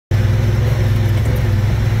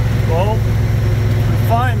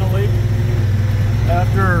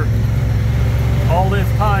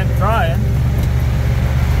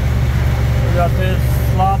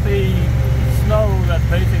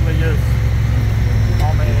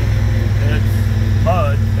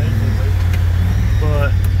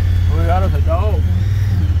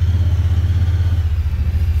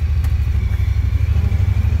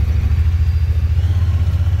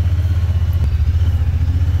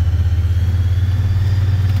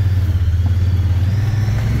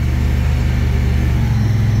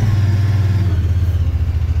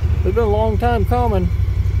time coming.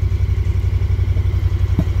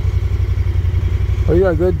 Oh, you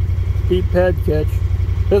got a good deep head catch.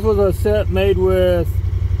 This was a set made with,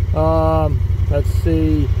 let's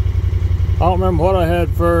see, I don't remember what I had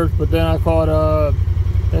first, but then I caught a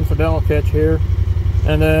incidental catch here.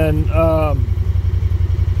 And then I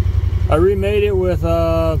remade it with,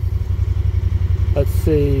 let's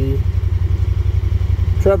see,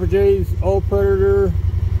 Trapper J's Old Predator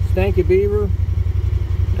Stanky Beaver,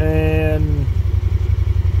 and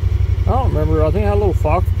I don't remember, I think it had a little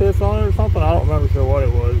fox piss on it or something. I don't remember sure what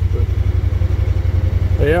it was,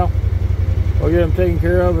 but yeah, we'll get them taken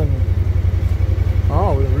care of, and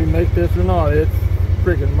oh, we can remake this or not. It's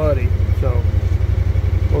freaking muddy, so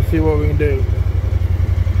we'll see what we can do.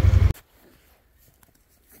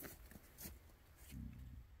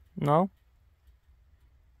 No?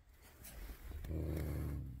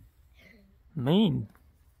 Mean.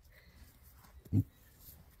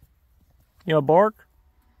 You know, bark?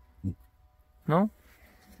 No?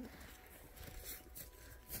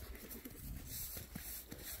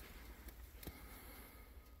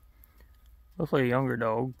 Looks like a younger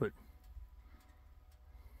dog, but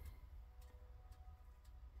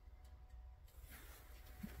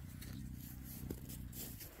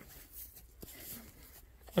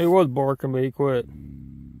he was barking, but he quit.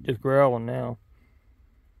 Just growling now.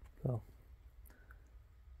 So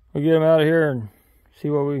we'll get him out of here and see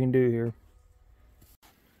what we can do here.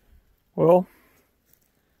 Well,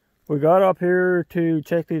 we got up here to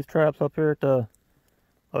check these traps up here at the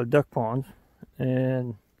duck ponds,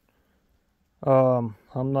 and I'm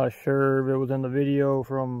not sure if it was in the video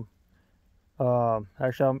from,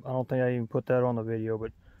 actually I don't think I even put that on the video,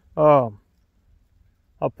 but I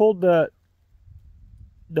pulled that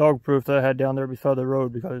dog proof that I had down there beside the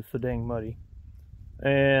road because it's so dang muddy,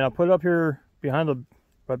 and I put it up here behind the,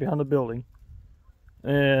 right behind the building.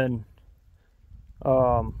 And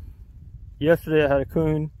yesterday I had a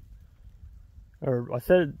coon, or I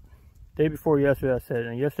said it day before yesterday, I said it,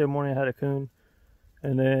 and yesterday morning I had a coon,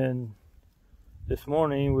 and then this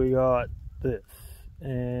morning we got this,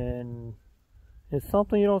 and it's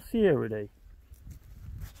something you don't see every day.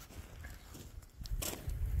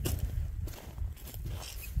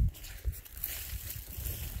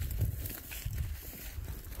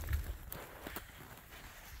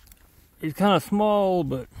 He's kind of small,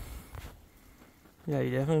 but yeah,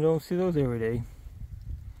 you definitely don't see those every day.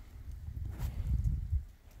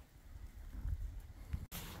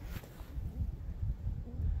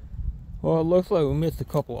 Well, it looks like we missed a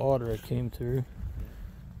couple otter that came through.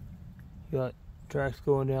 Got tracks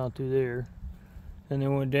going down through there, and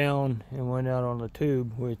then went down and went out on the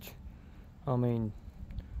tube, which, I mean,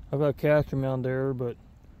 I've got a caster mount there, but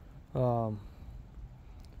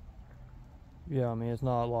yeah, I mean, it's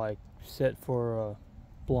not like set for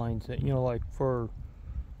blind set, you know, like for,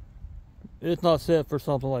 it's not set for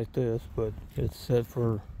something like this, but it's set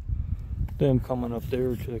for them coming up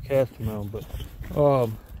there to the caster mount. But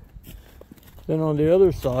then on the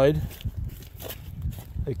other side,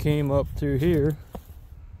 they came up through here.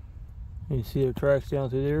 You see their tracks down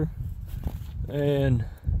through there, and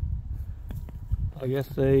I guess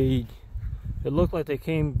it looked like they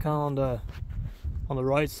came kind of on the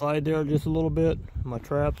right side there just a little bit. My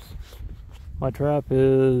trap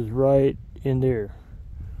is right in there,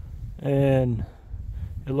 and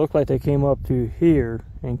it looked like they came up to here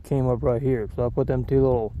and came up right here. So I put them two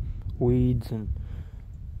little weeds, and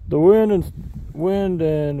the wind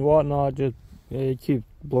and whatnot, just it keeps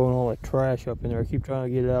blowing all that trash up in there. I keep trying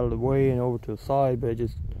to get it out of the way and over to the side, but it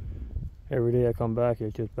just, every day I come back,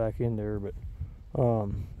 it's just back in there. But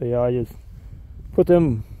yeah, I just put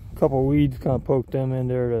them a couple of weeds, kind of poked them in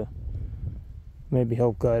there to maybe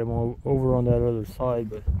help guide them over on that other side.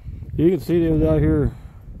 But you can see they was out here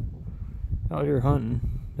hunting.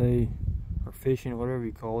 They are fishing, whatever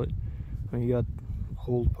you call it. I mean, you got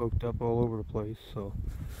holes poked up all over the place. So,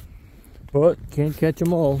 but can't catch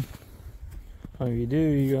them all. I mean, if you do,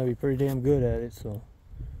 you gotta be pretty damn good at it. So,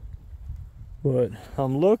 but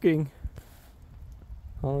I'm looking.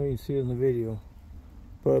 I don't know if you can see it in the video,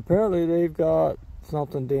 but apparently they've got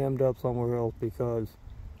something dammed up somewhere else, because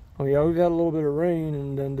I mean, yeah, we've had a little bit of rain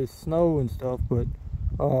and then this snow and stuff, but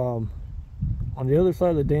on the other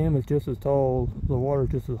side of the dam is just as tall, the water's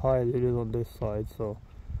just as high as it is on this side, so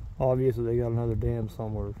obviously they got another dam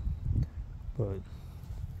somewhere. But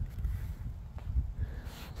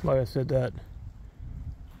like I said, that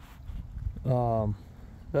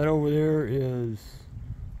over there is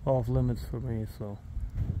off limits for me, so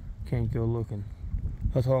can't go looking.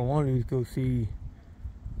 That's all I want to do, is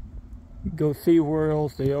go see where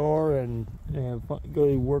else they are, and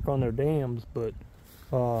go work on their dams. But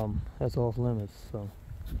that's off limits. So,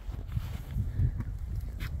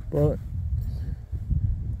 but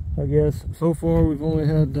I guess so far we only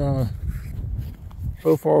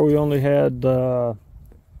had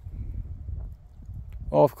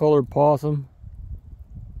off-colored possum,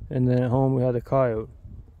 and then at home we had the coyote.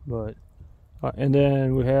 But and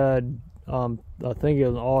then we had I think it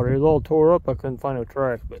was an otter. It was all tore up. I couldn't find no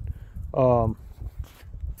tracks, but I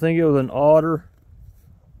think it was an otter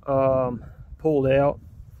pulled out,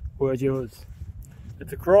 which it's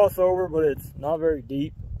a crossover, but it's not very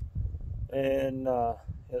deep, and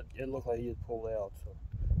it looked like he was pulled out. So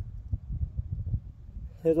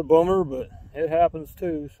it's a bummer, but it happens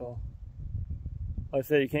too. So like I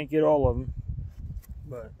said, you can't get all of them,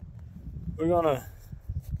 but we're gonna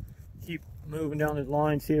keep moving down this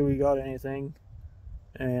line, see if we got anything,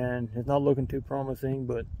 and it's not looking too promising,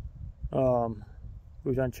 but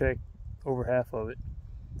we're gonna check over half of it.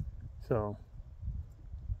 So,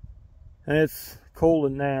 and it's cold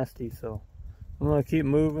and nasty, so I'm gonna keep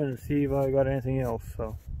moving and see if I got anything else.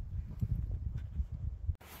 So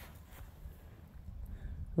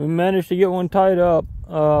we managed to get one tied up.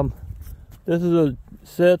 This is a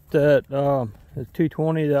set that is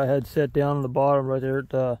 220 that I had set down on the bottom right there at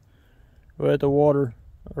the water,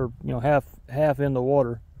 or half in the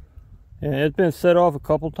water, and it's been set off a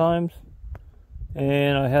couple times,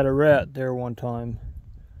 and I had a rat there one time,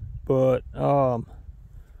 but I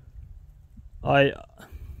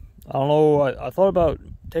don't know, I thought about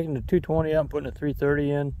taking the 220 out and putting a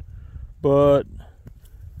 330 in, but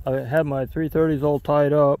I had my 330s all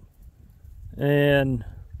tied up, and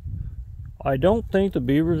I don't think the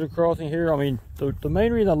beavers are crossing here. I mean, the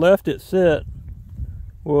main reason I left it set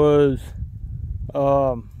was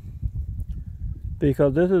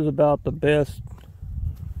because this is about the best,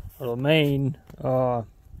 or the main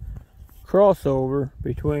crossover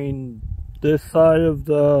between this side of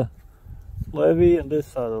the levee and this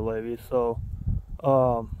side of the levee. So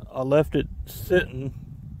I left it sitting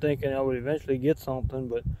thinking I would eventually get something,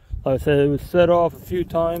 but like I said, it was set off a few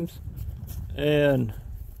times, and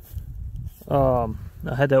I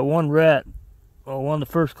had that one rat. Well, one of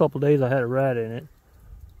the first couple days I had a rat in it,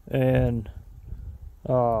 and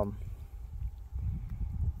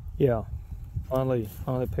yeah, finally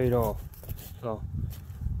paid off. So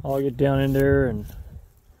I'll get down in there and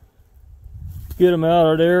get him out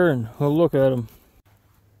of there, and we'll look at him.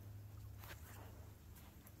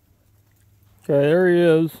 Okay, there he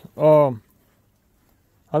is.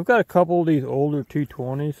 I've got a couple of these older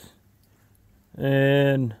 220s,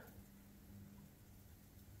 and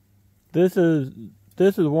this is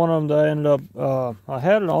one of them that I ended up, I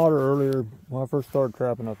had an otter earlier when I first started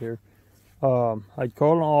trapping up here. I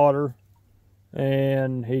caught an otter,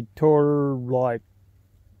 and he tore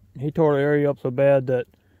the area up so bad that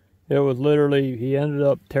it was literally, he ended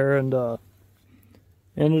up tearing up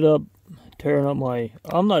my,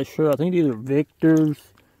 I'm not sure, I think these are Victor's.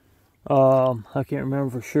 I can't remember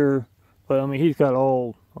for sure, but I mean, he's got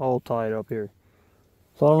all tied up here.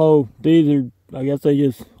 So I don't know, these are, I guess they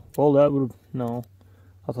just, well, that would, no,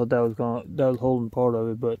 I thought that was holding part of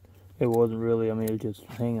it, but it wasn't really. I mean, it was just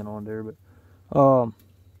hanging on there. But I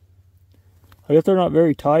guess they're not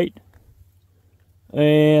very tight,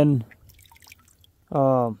 and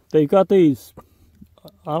they've got these,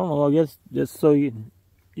 I don't know, I guess just so you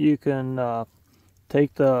can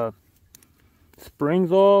take the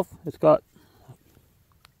springs off. It's got,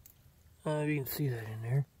 if you can see that in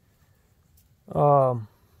there. But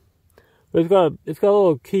it's got a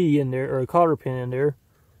little key in there, or a cotter pin in there,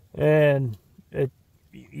 and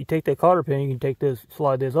you take that cotter pin, you can take this,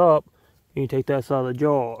 slide this up, and you take that side of the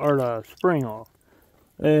jaw, or the spring off.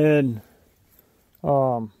 And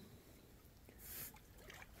like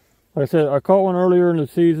I said, I caught one earlier in the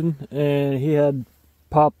season, and he had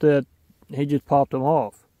popped that, he just popped them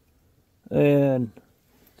off. And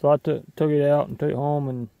so I took it out and took it home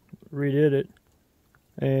and redid it.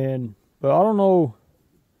 But I don't know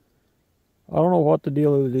what the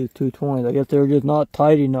deal is with these 220s. I guess they're just not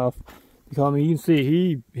tight enough. Because, I mean, you can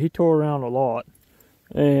see he tore around a lot,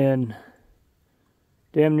 and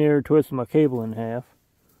damn near twisted my cable in half.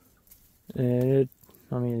 And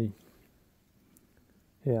I mean,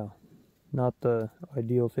 yeah, not the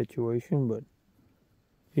ideal situation, but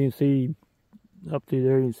you can see up through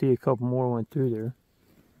there, you can see a couple more went through there.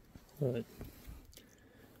 But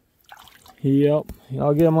yep,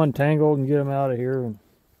 I'll get them untangled and get them out of here and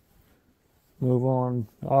move on.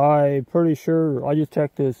 I'm pretty sure, I just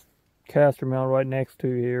checked this caster mount right next to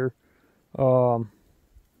here.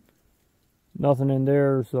 Nothing in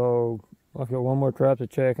there, so I've got one more trap to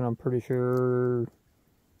check, and I'm pretty sure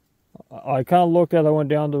I kind of looked at it, I went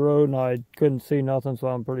down the road and I couldn't see nothing, so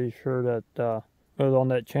I'm pretty sure that it was on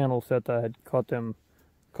that channel set that I had caught them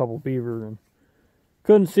couple beaver, and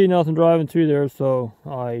couldn't see nothing driving through there, so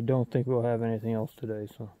I don't think we'll have anything else today.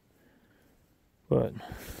 So, but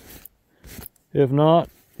if not,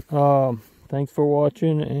 thanks for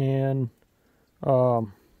watching, and hope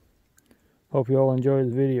you all enjoy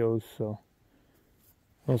the videos. So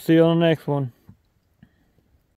I'll see you on the next one.